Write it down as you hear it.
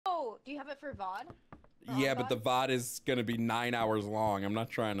Do you have it for VOD? Yeah, but the VOD is gonna be 9 hours long. I'm not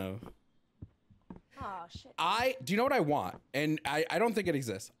trying to. Oh shit. Do you know what I want? And I don't think it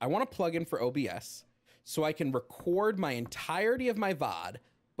exists. I want a plugin for OBS so I can record my entirety of my VOD,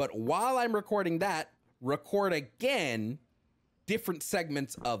 but while I'm recording that, record again different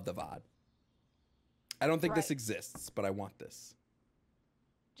segments of the VOD. I don't think this exists, but I want this.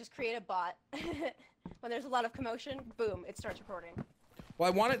 Just create a bot. When there's a lot of commotion, boom, it starts recording. Well,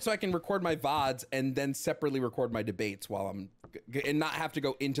 I want it so I can record my VODs and then separately record my debates while I'm, and not have to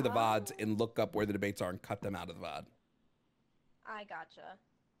go into the VODs and look up where the debates are and cut them out of the VOD. I gotcha.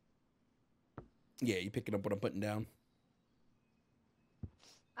 Yeah, you picking up what I'm putting down?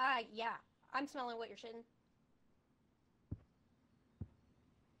 Yeah. I'm smelling what you're shitting.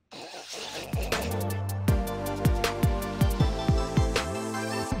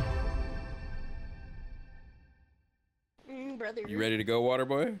 Brother. You ready to go,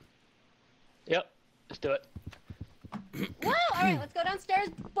 Waterboy? Yep, let's do it. Whoa! Alright, let's go downstairs,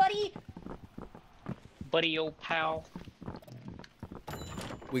 buddy! Buddy, old pal.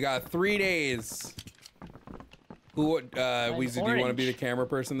 We got 3 days. Who, Wheezy, do you want to be the camera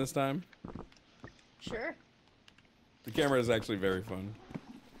person this time? Sure. The camera is actually very fun.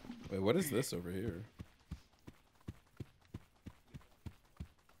 Wait, what is this over here?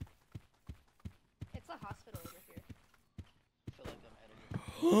 It's a hospital over here. I feel like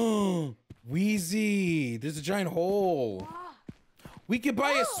I'm editing. Wheezy, there's a giant hole. Ah. We could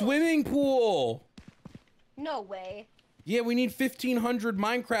buy a swimming pool. No way. Yeah, we need 1,500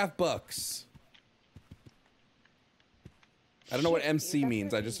 Minecraft bucks. I don't know what MC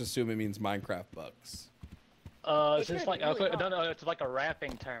means. I just assume it means Minecraft bucks. Is this like, I don't know, it's like a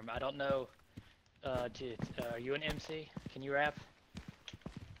rapping term. I don't know. Are you an MC? Can you rap?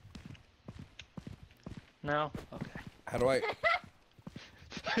 No? Okay. How do I?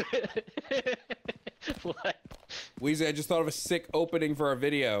 What? Wheezy, I just thought of a sick opening for our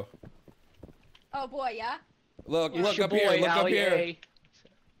video. Oh boy, yeah? Look, It's look your up here, boy, look up Ali here. A.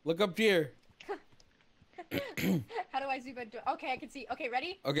 Look up here. How do I zoom into it? Okay, I can see. Okay,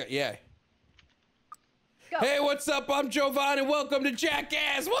 ready? Okay, yeah. Go. Hey, what's up? I'm Jovan and welcome to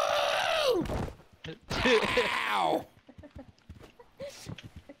Jackass. Woo! Ow!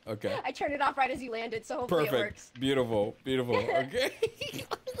 Okay. I turned it off right as you landed, so hopefully it works. Perfect. Beautiful. Beautiful. Okay.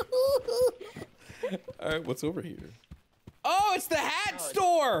 All right, what's over here? Oh, it's the hat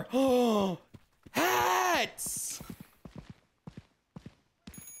store. Oh, hats.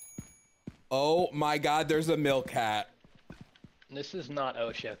 Oh my God, there's a milk hat. This is not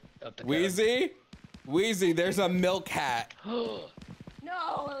OSHA up the Wheezy? Wheezy, there's a milk hat. No,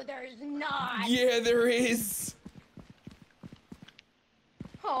 there's not. Yeah, there is.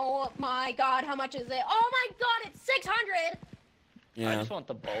 Oh my God, how much is it? Oh my God, it's 600. Yeah. I just want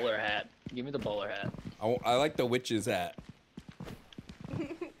the bowler hat. Give me the bowler hat. I like the witch's hat.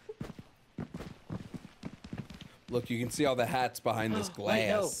 Look, you can see all the hats behind this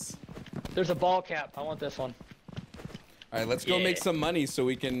glass. There's a ball cap. I want this one. All right, let's go make some money so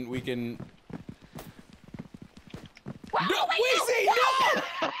we can. Wow, No, Wheezy, no!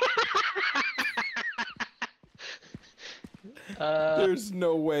 There's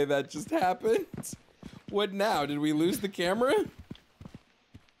no way that just happened. What now? Did we lose the camera?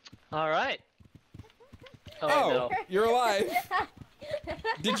 All right. Oh, No. you're alive.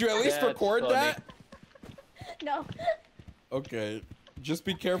 Did you at least Yeah, it's record funny. that? No. Okay. Just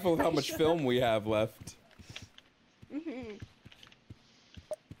be careful of how much film we have left.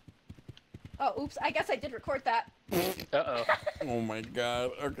 Oh, oops. I guess I did record that. Uh-oh. Oh my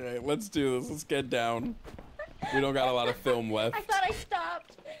God. Okay, let's do this. Let's get down. We don't got a lot of film left. I thought I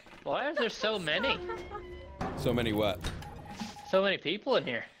stopped. Why are there so many? So many what? So many people in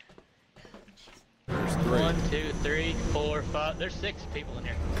here. There's 3. 1, 2, 3, 4, 5. There's 6 people in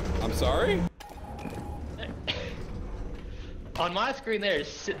here. I'm sorry? On my screen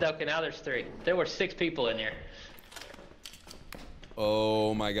there's, okay, now there's 3. There were 6 people in here.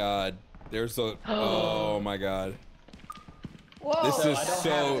 Oh my God. There's a. Oh my God. Whoa. This is I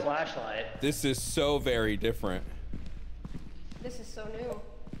don't have a flashlight. This is so very different. This is so new.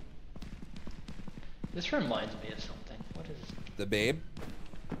 This reminds me of something. What is this? The Babe?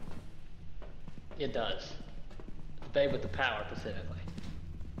 It does. The babe with the power, specifically.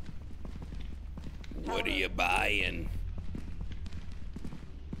 What are you buying?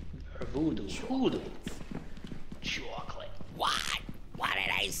 Voodoo. Chocolate. What? What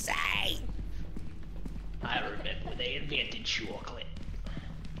did I say? I remember they invented chocolate.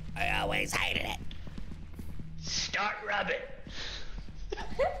 I always hated it. Start rubbing.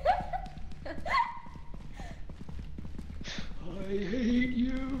 I hate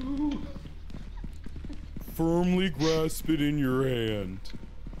you. Firmly grasp it in your hand.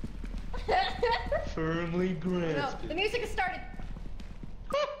 Firmly grasp No, the music has started.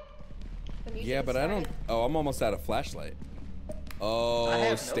 The music Yeah, has but I don't. started. Oh, I'm almost out of flashlight. Oh, I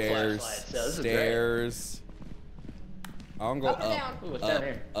have no stairs. flashlight, so this is Stairs. I'm gonna Up go or up, down? Ooh, what's down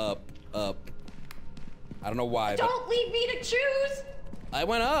here? up. I don't know why. But Don't leave me to choose. I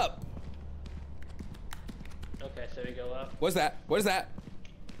went up. Okay, so we go up. What's that? What is that?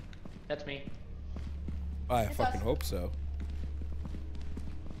 That's me. I It's fucking us. hope so.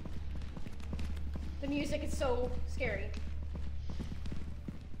 The music is so scary.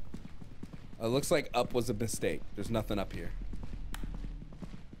 It looks like up was a mistake. There's nothing up here.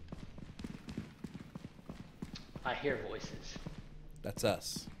 I hear voices. That's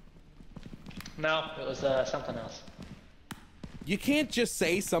us. No, it was something else. You can't just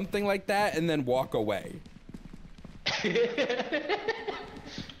say something like that and then walk away.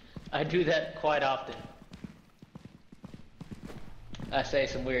 I do that quite often. I say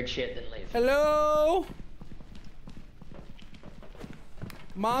some weird shit then leave. Hello?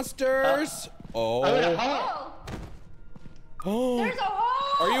 Monsters? I'm in a Oh. hole. Oh, Oh. there's a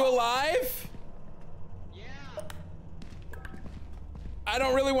hole. Are you alive? Yeah. I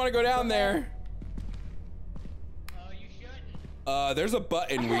don't really want to go down there. Oh, you shouldn't. There's a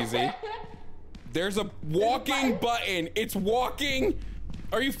button, Wheezy. There's a walking button. It's walking.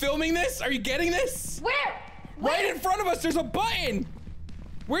 Are you filming this? Are you getting this? Where? Right in front of us, there's a button.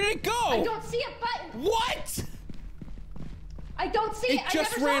 Where did it go? I don't see a button. What? I don't see it. It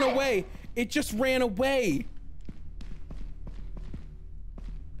just I never ran saw it. away. It just ran away.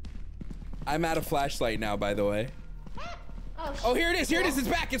 I'm out of flashlight now, by the way. Oh, Oh, here it is. Here it is. It's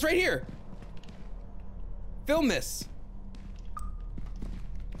back. It's right here. Film this.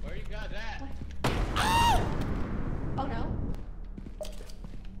 Where you got that? Ah! Oh no.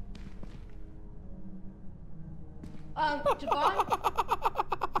 Javon?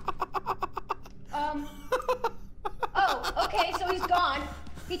 Oh, okay, so he's gone.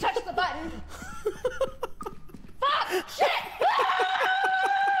 He touched the button. Fuck! Shit!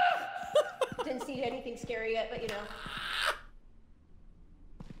 Didn't see anything scary yet, but you know.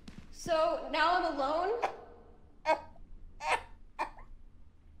 So now I'm alone.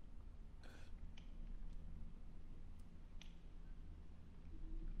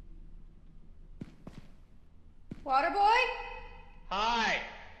 Waterboy? Hi.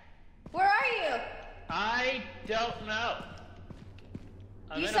 Where are you? I don't know.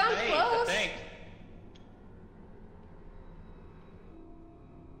 I'm You in sound a maze, close. I think.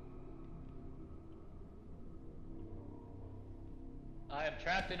 I am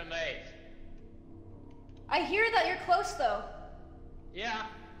trapped in a maze. I hear that you're close though. Yeah,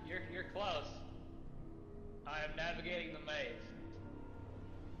 you're close. I am navigating the maze.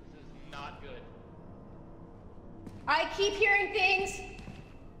 This is not good. I keep hearing things.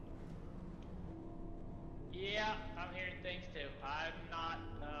 Yeah, I'm hearing things too. I'm not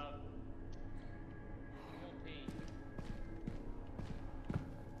guilty.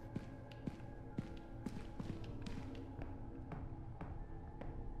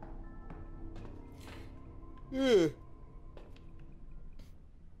 Ugh.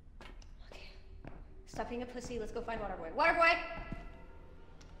 Okay. Stop being a pussy. Let's go find Waterboy. Waterboy!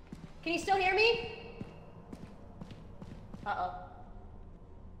 Can you still hear me? Uh-oh.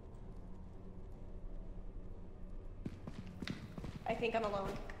 I think I'm alone.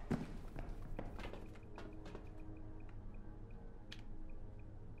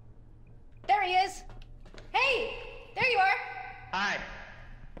 There he is! Hey! There you are! Hi.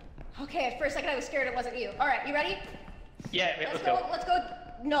 Okay, at first second I was scared it wasn't you. Alright, you ready? Yeah, Let's go.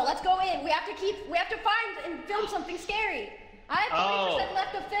 No, let's go in. We have to find and film something scary. I have 40%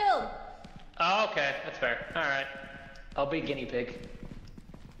 left to film. Oh, okay, that's fair. All right, I'll be guinea pig.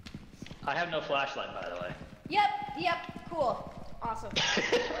 I have no flashlight, by the way. Yep, cool. Awesome.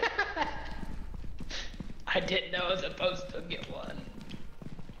 I didn't know I was supposed to get one.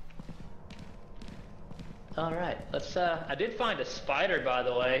 All right, let's. I did find a spider, by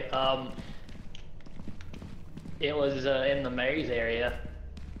the way. It was in the maze area,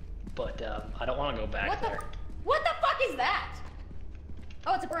 but I don't want to go back there. What the fuck is that?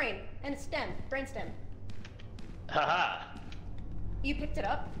 Oh, it's a brain and a stem, brain stem. Haha. You picked it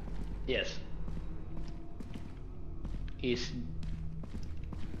up? Yes. He's.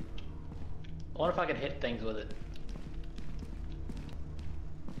 I wonder if I can hit things with it.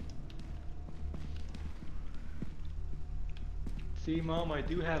 See, Mom, I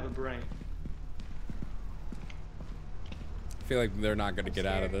do have a brain. I feel like they're not gonna get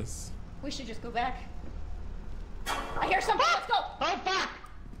out of scared. this. We should just go back. I hear something. Let's go. Oh fuck!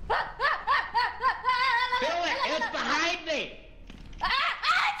 Let's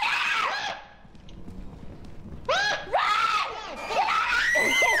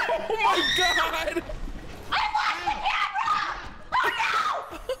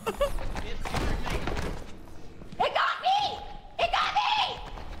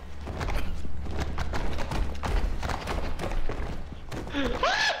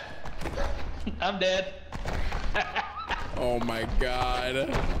I'm dead. Oh my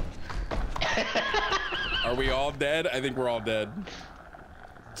god. Are we all dead? I think we're all dead.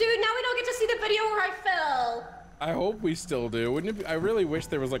 Dude, now we don't get to see the video where I fell. I hope we still do. Wouldn't it be, I really wish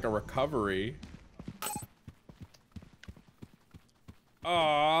there was like a recovery.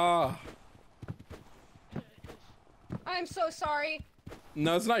 Ah. I'm so sorry.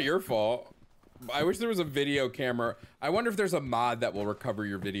 No, it's not your fault. I wish there was a video camera. I wonder if there's a mod that will recover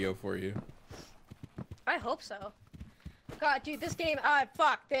your video for you. I hope so. God, dude, this game,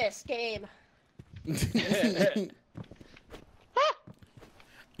 fuck this game.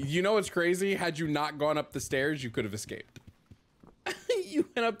 You know what's crazy? Had you not gone up the stairs, you could have escaped. You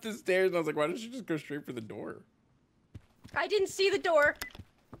went up the stairs and I was like, why don't you just go straight for the door? I didn't see the door.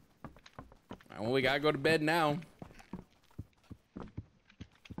 Well, we gotta go to bed now.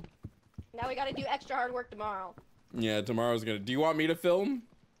 Now we gotta do extra hard work tomorrow. Yeah, tomorrow's gonna... Do you want me to film?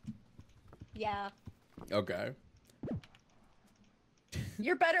 Yeah. Okay.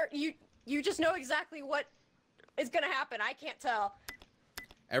 You're better, you just know exactly what is gonna happen. I can't tell.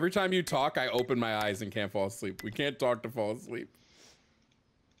 Every time you talk, I open my eyes and can't fall asleep. We can't talk to fall asleep.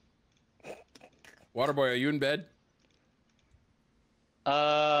 Waterboy, are you in bed?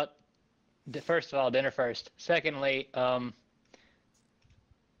 First of all, dinner first. Secondly, I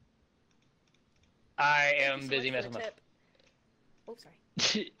am busy messing with. Oh,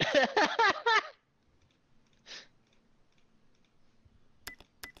 sorry.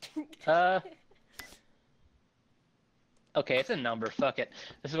 Okay, it's a number. Fuck it.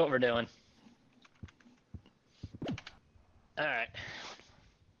 This is what we're doing. All right.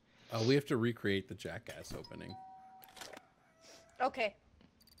 Oh, we have to recreate the Jackass opening. Okay.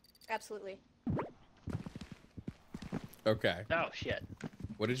 Absolutely. Okay. Oh shit.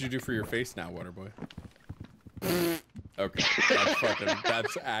 What did you do for your face now, Waterboy? Okay,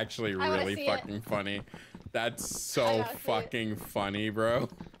 that's actually really fucking funny. That's so fucking funny, bro.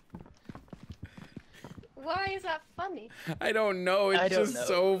 Why is that funny? I don't know. It's just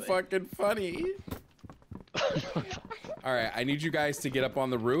so fucking funny. All right, I need you guys to get up on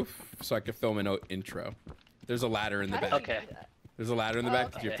the roof so I can film an intro. There's a ladder in the back. Okay. There's a ladder in the back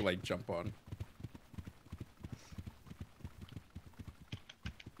okay. that you have to like jump on.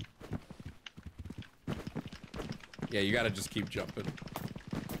 Yeah, you gotta just keep jumping.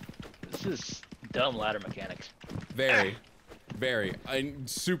 This is dumb ladder mechanics. Very, very.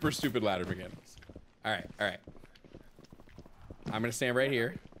 Super stupid ladder mechanics. All right, all right. I'm gonna stand right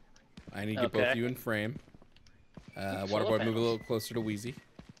here. I need to get both of you in frame. Waterboy, move a little closer to Wheezy.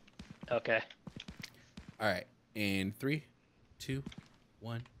 Okay. All right, in 3, 2,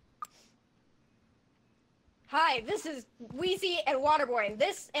 1. Hi, this is Wheezy and Waterboy, and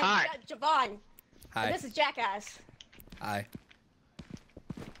this and Javon. Hi. And this is Jackass. Hi.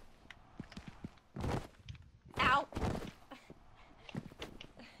 Ow.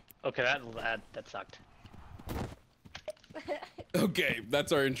 Okay, that sucked. Okay,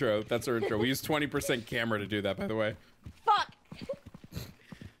 that's our intro. That's our intro. We use 20% camera to do that, by the way. Fuck.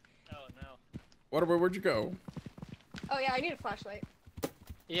 Oh no. Waterboy, where'd you go? Oh yeah, I need a flashlight.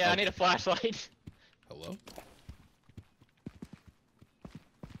 Yeah, I need a flashlight. Hello?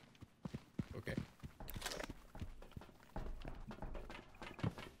 Okay.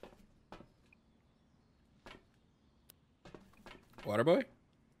 Waterboy?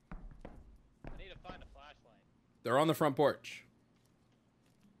 I need to find a flashlight. They're on the front porch.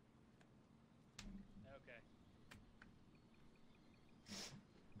 Okay.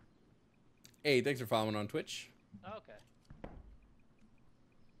 Hey, thanks for following on Twitch. Okay.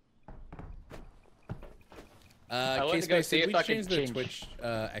 Case go Space, see did if we I can change the change. Twitch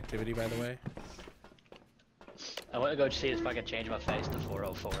activity, by the way? I went to go see if I could change my face to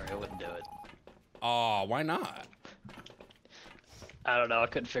 404. It wouldn't do it. Aw, why not? I don't know. I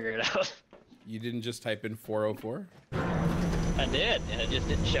couldn't figure it out. You didn't just type in 404? I did, and it just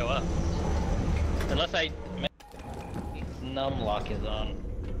didn't show up. Unless I... Numlock is on.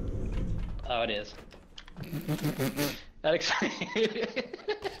 Oh, it is. That explains.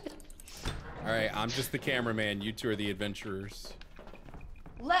 Alright, I'm just the cameraman. You two are the adventurers.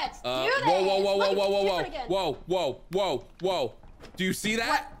 Let's do this! Whoa, whoa, whoa, whoa, Look, whoa, it's whoa, whoa. different again. Whoa, whoa, whoa, whoa. Do you see that?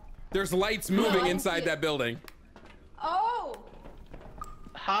 What? There's lights moving I didn't inside see that it. building. Oh!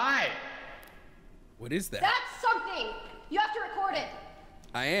 Hi! What is that? That's something! You have to record it.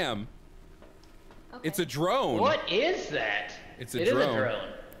 I am. Okay. It's a drone. What is that? It's a It is drone. a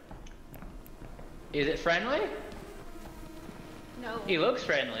drone. Is it friendly? No. He looks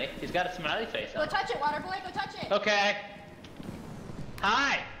friendly. He's got a smiley face Go on. touch it, Waterboy. Go touch it. Okay.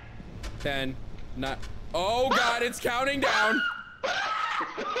 Hi! 10, not. Oh god, it's counting down.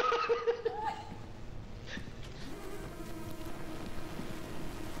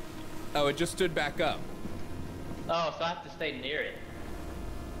 Oh, it just stood back up. Oh, so I have to stay near it.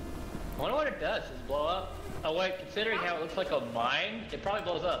 I wonder what it does. Does it blow up? Oh wait, considering how it looks like a mine, it probably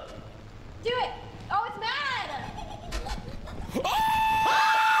blows up. Do it! Oh, it's mad!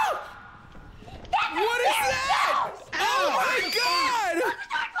 Oh! What is that? Oh my god!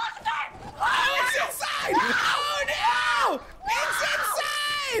 Oh, it's inside! Oh no! It's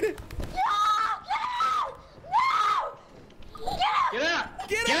inside! No! Get out!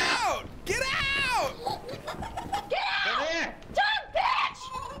 Get out! Get out! Get out! Come here! Dumb bitch!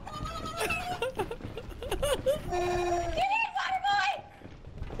 Get in, Waterboy!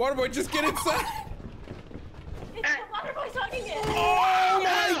 Waterboy, just get inside! It's the Waterboy's hugging it! Oh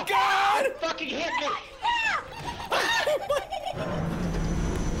my god! It fucking hit me!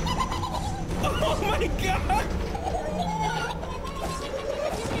 Oh my god!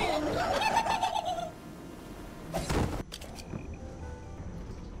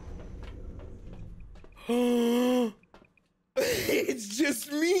 It's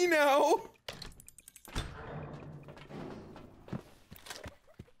just me now.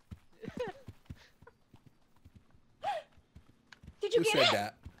 Did you Who get said it?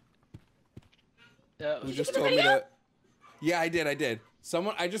 that? Who Did just get the told me video? to? Yeah, I did.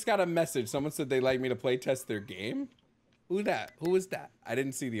 Someone, I just got a message. Someone said they'd like me to play test their game. Who that? Who was that? I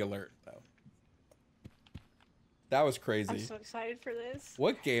didn't see the alert though. That was crazy. I'm so excited for this.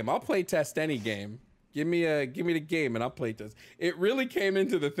 What game? I'll play test any game. Give me the game and I'll play test. It really came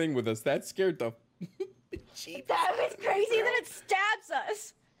into the thing with us. That scared the That was crazy that it stabs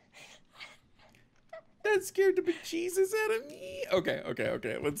us. that scared the bejesus out of me.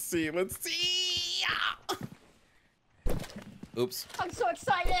 Okay. Let's see. Oops. I'm so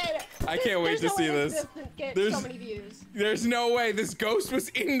excited. I can't wait to There's no see way this. doesn't get There's- so many views. There's no way this ghost was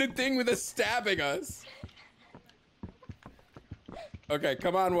in the thing with us stabbing us. Okay,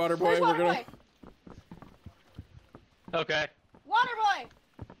 come on, Waterboy. Where's We're gonna. Waterboy? Okay. Waterboy!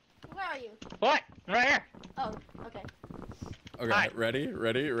 Where are you? What? Right here. Oh, okay. Okay, Hi. ready.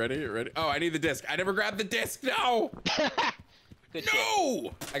 Oh, I need the disc. I never grabbed the disc. No. Good shit.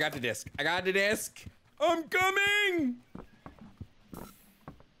 No! I got the disc. I'm coming!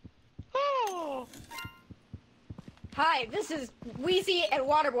 Oh. Hi, this is Wheezy and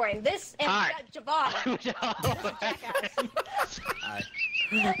Waterboy, and this and Hi. Javon. Hi.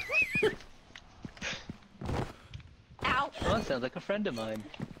 Ow. Well, that sounds like a friend of mine.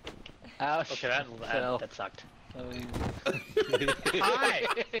 Ouch. Okay, that sucked. Hi.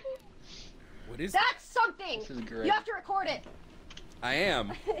 What is That's something. This is great. You have to record it. I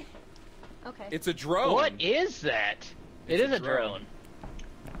am. Okay. It's a drone. What is that? It is a drone. drone.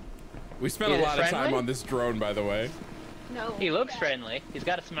 We spent Is a it lot of time friendly? on this drone, by the way. No. He looks friendly. He's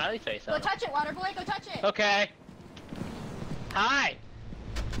got a smiley face Go on him. touch it, Waterboy. Go touch it. Okay. Hi.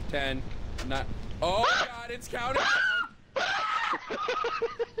 10, 9. Oh god, it's counting.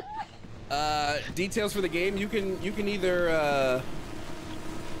 Details for the game. You can either.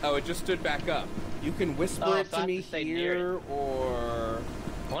 Oh, it just stood back up. You can whisper Oh, it so I to have me to stay near here, or.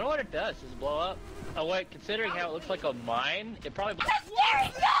 I wonder what it does. Does it blow up? Oh wait, considering how it looks like a mine, it probably. That's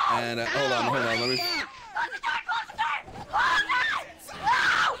scary. No. And hold on. Let me. Close the door. Close the door. Oh,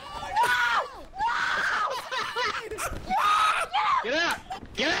 God. No. Get out!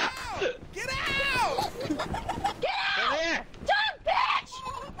 Get out! Get out! Get Come out. here! Dumb bitch.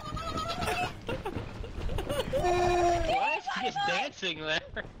 Why is he just dancing there?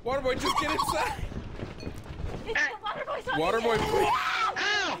 Waterboy, just get inside. It's the Waterboy's hugging Waterboy, it. please.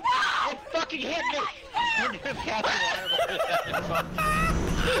 Ow! It fucking hit me! We're gonna catch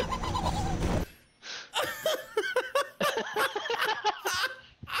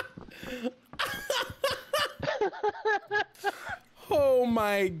Oh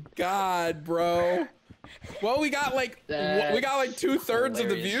my god, bro. Well, we got like That's 2/3 of the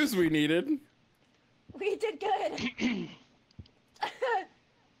hilarious. views we needed. We did good.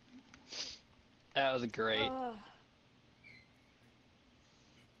 That was great. Oh.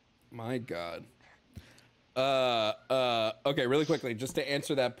 My god. Okay, really quickly, just to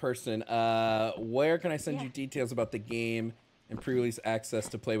answer that person, where can I send you details about the game and pre-release access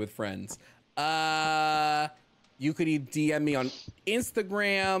to play with friends? You could DM me on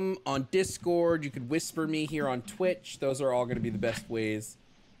Instagram, on Discord. You could whisper me here on Twitch. Those are all going to be the best ways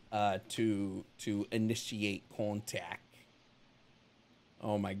to initiate contact.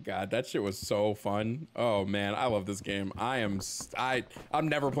 Oh my god, that shit was so fun. Oh man, I love this game. I'm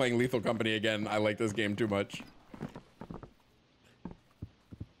never playing Lethal Company again. I like this game too much.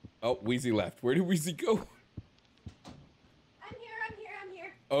 Oh, Wheezy left. Where did Wheezy go? I'm here.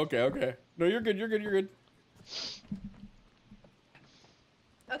 Okay. No, you're good.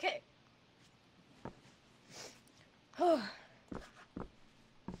 Okay, Okay.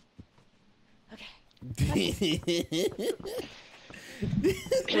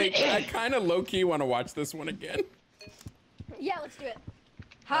 Wait, I kind of low-key want to watch this one again. Yeah, let's do it.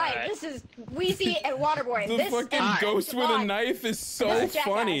 Hi, Alright. this is Wheezy and Waterboy. The This fucking and ghost with a Devon. knife is This so is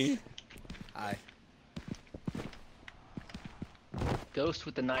Jackass. funny. Hi. Ghost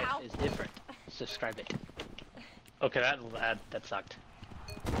with the knife Ow. is different. Subscribe it. Okay, that sucked.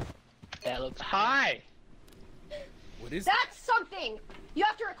 That looks. Hi. What is That's something. You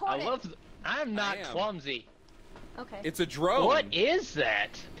have to record I it. love. I'm not I am. clumsy. Okay. It's a drone. What is that?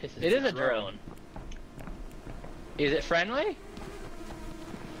 It is a drone. Is it friendly?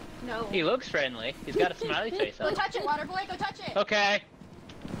 No. He looks friendly. He's got a smiley face Go on. touch it, Waterboy. Go touch it. Okay.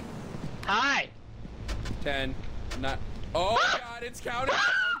 Hi. 10, not. Oh god, it's counting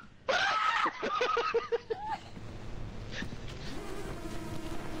down.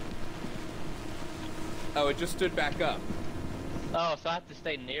 Oh, it just stood back up. Oh, so I have to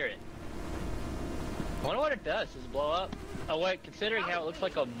stay near it. I wonder what it does. Does it blow up? Oh wait, considering how it looks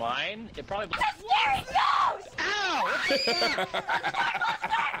like a mine, it probably. That's scary nose! Ow! What the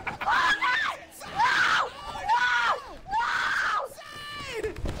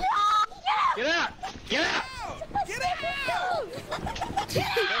Get out! Get out! Get out!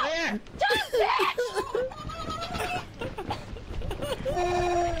 Come here! Just it! Get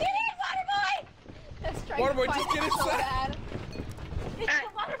in, Waterboy! Let's try Waterboy, to just find get it so inside. bad. It's the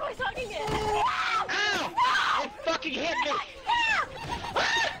Waterboy's hugging it. Ow! It fucking hit me!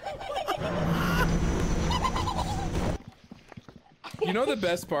 You know the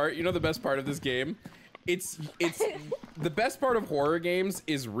best part? You know the best part of this game? It's the best part of horror games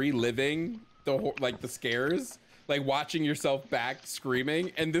is reliving the scares, like watching yourself back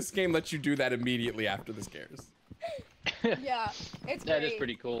screaming, and this game lets you do that immediately after the scares. Yeah, it's That great. is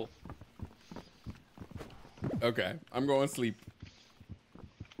pretty cool. Okay, I'm going to sleep.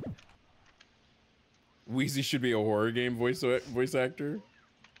 Wheezy should be a horror game voice actor.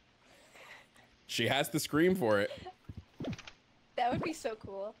 She has to scream for it. That would be so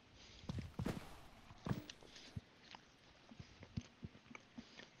cool.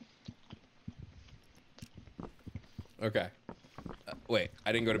 Okay. Wait,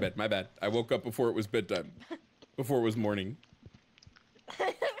 I didn't go to bed. My bad. I woke up before it was bedtime. Before it was morning.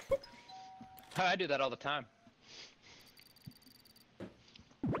 I do that all the time.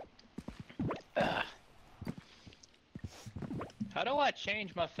 How do I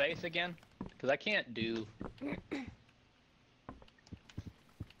change my face again? Because I can't do... I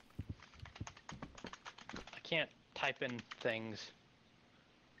can't type in things.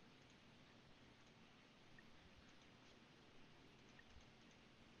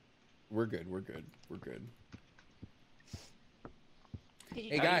 We're good. We're good. We're good. Did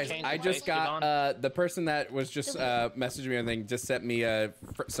you Hey try to guys, change I the just voice? got the person that was just messaging me and thing just sent me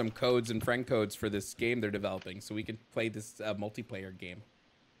some codes and friend codes for this game they're developing, so we can play this multiplayer game.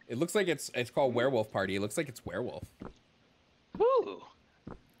 It looks like it's called Werewolf Party. It looks like it's Werewolf. Woo!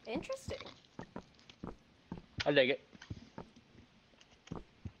 Interesting. I dig it.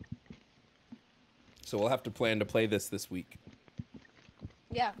 So we'll have to plan to play this week.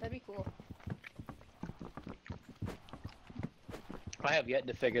 Yeah, that'd be cool. I have yet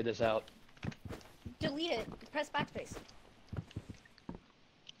to figure this out. Delete it. Press backspace.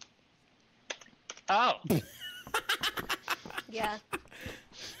 Oh! Yeah.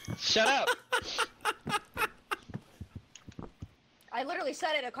 Shut up! I literally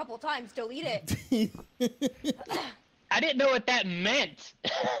said it a couple times. Delete it. I didn't know what that meant!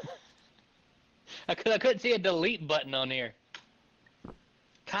 I couldn't see a delete button on here.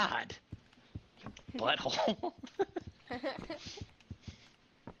 God. Butthole.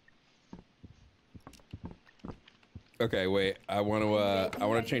 Okay, wait. I want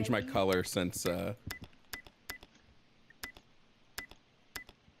to change my color since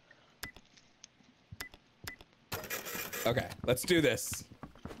Okay, let's do this.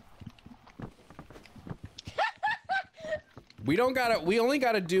 We only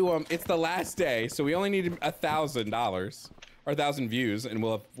gotta do it's the last day, so we only need $1,000 or 1,000 views, and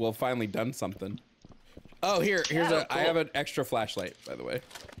we'll have finally done something. Oh, here's Oh, I have an extra flashlight, by the way.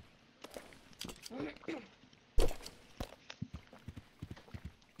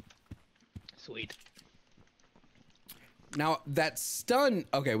 Sweet. Now that stun.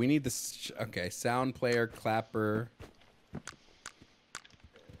 Okay, we need this. Okay, sound player, clapper.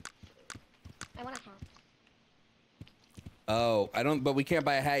 I want a hat. Oh, I don't. But we can't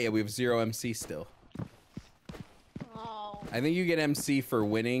buy a hat yet. We have 0 MC still. Oh. I think you get MC for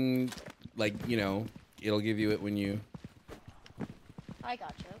winning. Like, you know, it'll give you it when you. I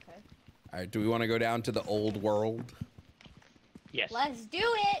gotcha. Okay. All right. Do we want to go down to the old world? Yes. Let's do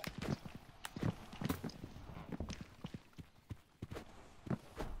it.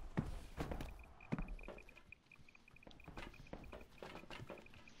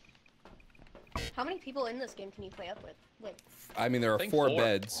 How many people in this game can you play up with? Like, I mean, there are think four four.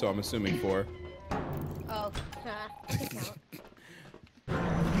 beds, so I'm assuming 4. oh, doesn't count.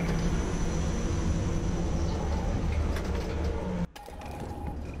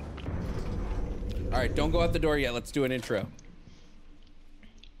 All right, don't go out the door yet. Let's do an intro.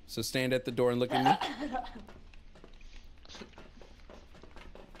 So stand at the door and look at me.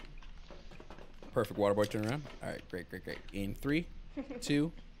 Perfect. Waterboy, turn around. All right, great. In 3,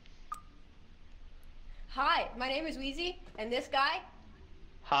 2. Hi, my name is Wheezy, and this guy,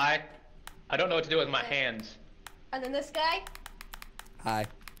 Hi. I don't know what to do with my hands. and then this guy. Hi.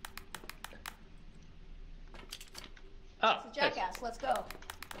 Oh. It's a jackass. Let's go.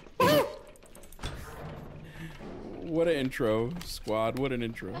 What an intro, squad. What an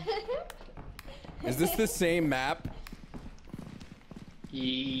intro. Is this the same map?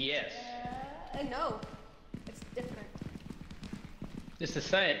 Yes. No, it's different. It's the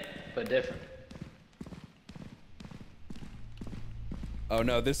same, but different. Oh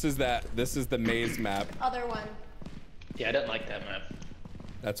no, this is the maze map. Other one. Yeah, I didn't like that map.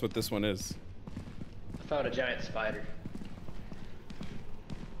 That's what this one is. I found a giant spider.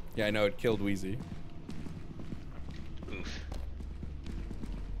 Yeah, I know, it killed Wheezy. Oof.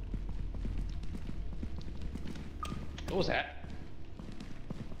 What was that?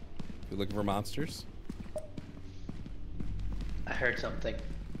 You looking for monsters? I heard something.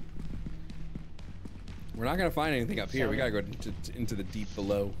 We're not gonna find anything up here. We gotta go into the deep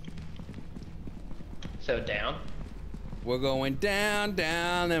below. So down? We're going down,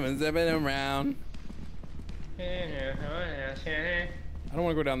 and we're zipping around. I don't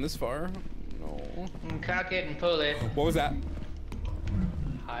want to go down this far. No. Cock it and pull it. What was that?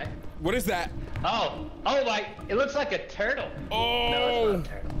 Hi. What is that? Oh my! It looks like a turtle. Oh! No, it's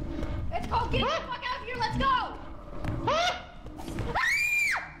not a turtle. It's called get the fuck out of here. Let's go.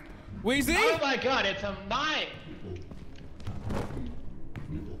 Wheezy? Oh my God! It's a mine.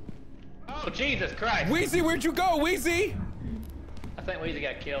 Oh Jesus Christ! Wheezy, where'd you go, Wheezy? I think Wheezy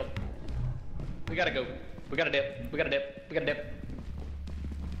got killed. We gotta go. We gotta dip. We gotta dip. We gotta dip.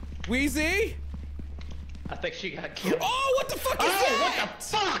 Wheezy? I think she got killed. Oh, what the fuck is that? What the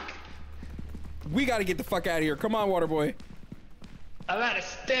fuck? We gotta get the fuck out of here. Come on, Waterboy. I'm out of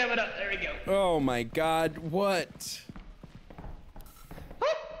stamina. There we go. Oh my God, what?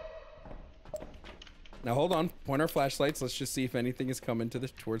 Now hold on. Point our flashlights. Let's just see if anything is coming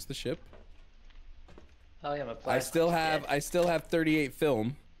towards the ship. Oh yeah, my I still have 38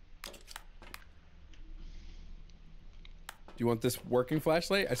 film. Do you want this working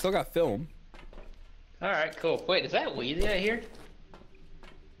flashlight? I still got film. All right, cool. Wait, is that Wheezy out here?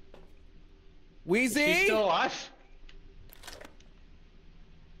 Wheezy? She's still alive?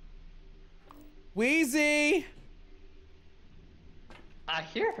 Wheezy? I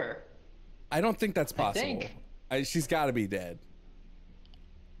hear her. I don't think that's possible. think. She's got to be dead.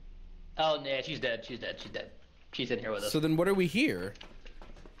 Oh yeah, she's dead. She's dead. She's dead. She's in here with us. So then what are we here?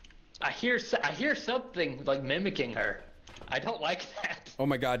 I hear something like mimicking her. I don't like that. Oh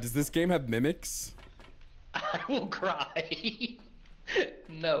my God, does this game have mimics? I will cry.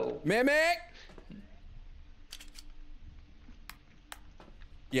 No. Mimic!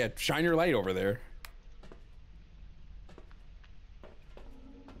 Yeah, shine your light over there.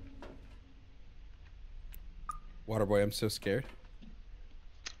 Waterboy, I'm so scared.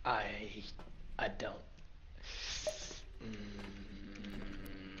 I don't.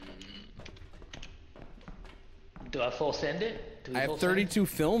 Do I full send it? Do we I have full 32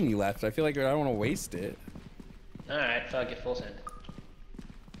 film left. I feel like I don't want to waste it. Send? All right, fuck it, full send.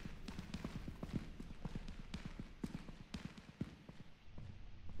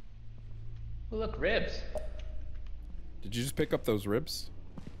 Oh, look, ribs. Did you just pick up those ribs?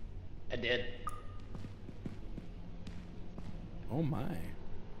 I did. Oh my.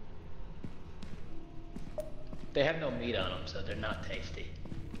 They have no meat on them, so they're not tasty.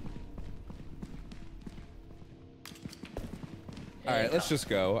 All right, let's just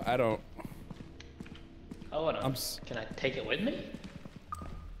go. I don't. Oh, can I take it with me?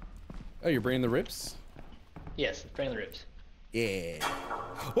 Oh, you're bringing the ribs? Yes, bring the ribs. Yeah.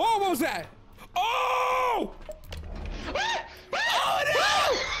 Oh, what was that? Oh! Oh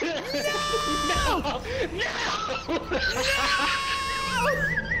no!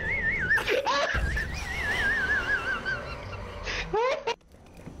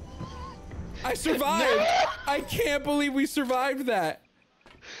 I survived! No! I can't believe we survived that!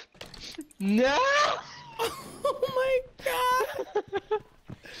 No! Oh my god!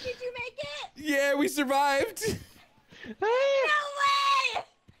 Did you make it? Yeah, we survived. No way!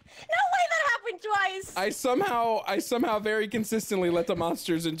 No way that happened twice. I somehow very consistently let the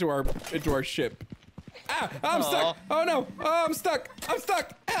monsters into our ship. Ah, I'm stuck. Oh no. Oh, I'm stuck. I'm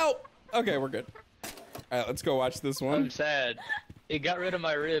stuck. Help. Okay, we're good. All right, let's go watch this one. I'm sad. It got rid of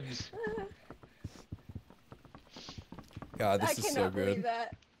my ribs. God, this I is so cannot believe good.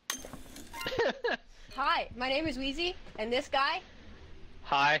 that. Hi, my name is Wheezy, and this guy,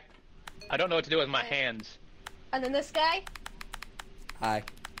 Hi. I don't know what to do with my hands. and then this guy. Hi.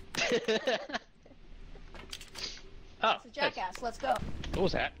 Oh, It's a jackass. Let's go. what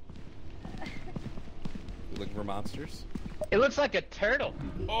was that? Looking for monsters. It looks like a turtle.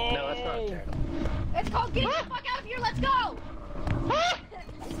 Oh. No, that's not a turtle. It's called Get the fuck out of here. Let's go.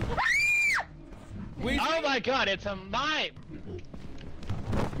 Wheezy. Oh my god, it's a mime!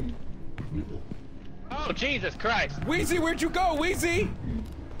 Oh, Jesus Christ! Wheezy, where'd you go, Wheezy?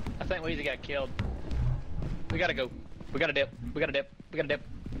 I think Wheezy got killed. We gotta go. We gotta dip. We gotta dip. We gotta dip.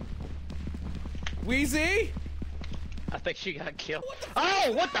 Wheezy? I think she got killed.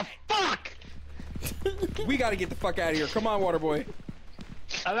 Oh, what the fuck? We gotta get the fuck out of here. Come on, Waterboy.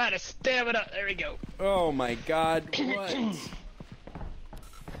 I'm out of stamina. There we go. Oh my god, what?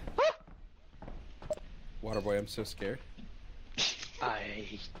 Waterboy, I'm so scared.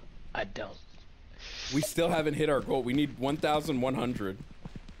 I don't. We still haven't hit our goal. We need 1,100.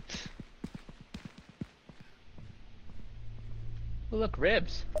 Look,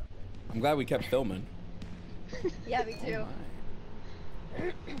 ribs. I'm glad we kept filming. Yeah, me too.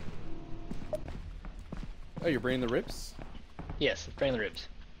 Oh, you're bringing the ribs? Yes, bring the ribs.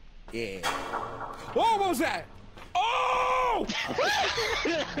 Yeah. Oh, what was that? Oh!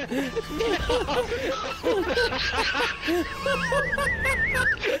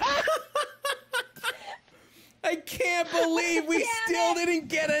 I can't believe we still didn't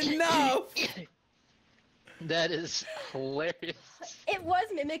get enough. That is hilarious. It was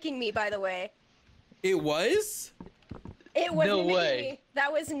mimicking me, by the way. It was? It was No mimicking way. me.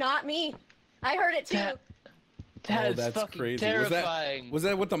 That was not me. I heard it too. That Oh, is that's fucking crazy. terrifying. Was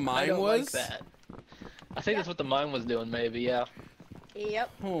that what the I mime don't was? like that. I think that's what the mime was doing, maybe, yeah.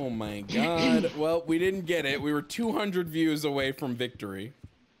 Yep. Oh my god. Well, we didn't get it. We were 200 views away from victory.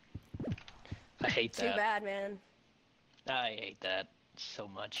 I hate Too that. bad, man. I hate that so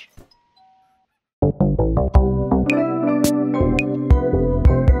much.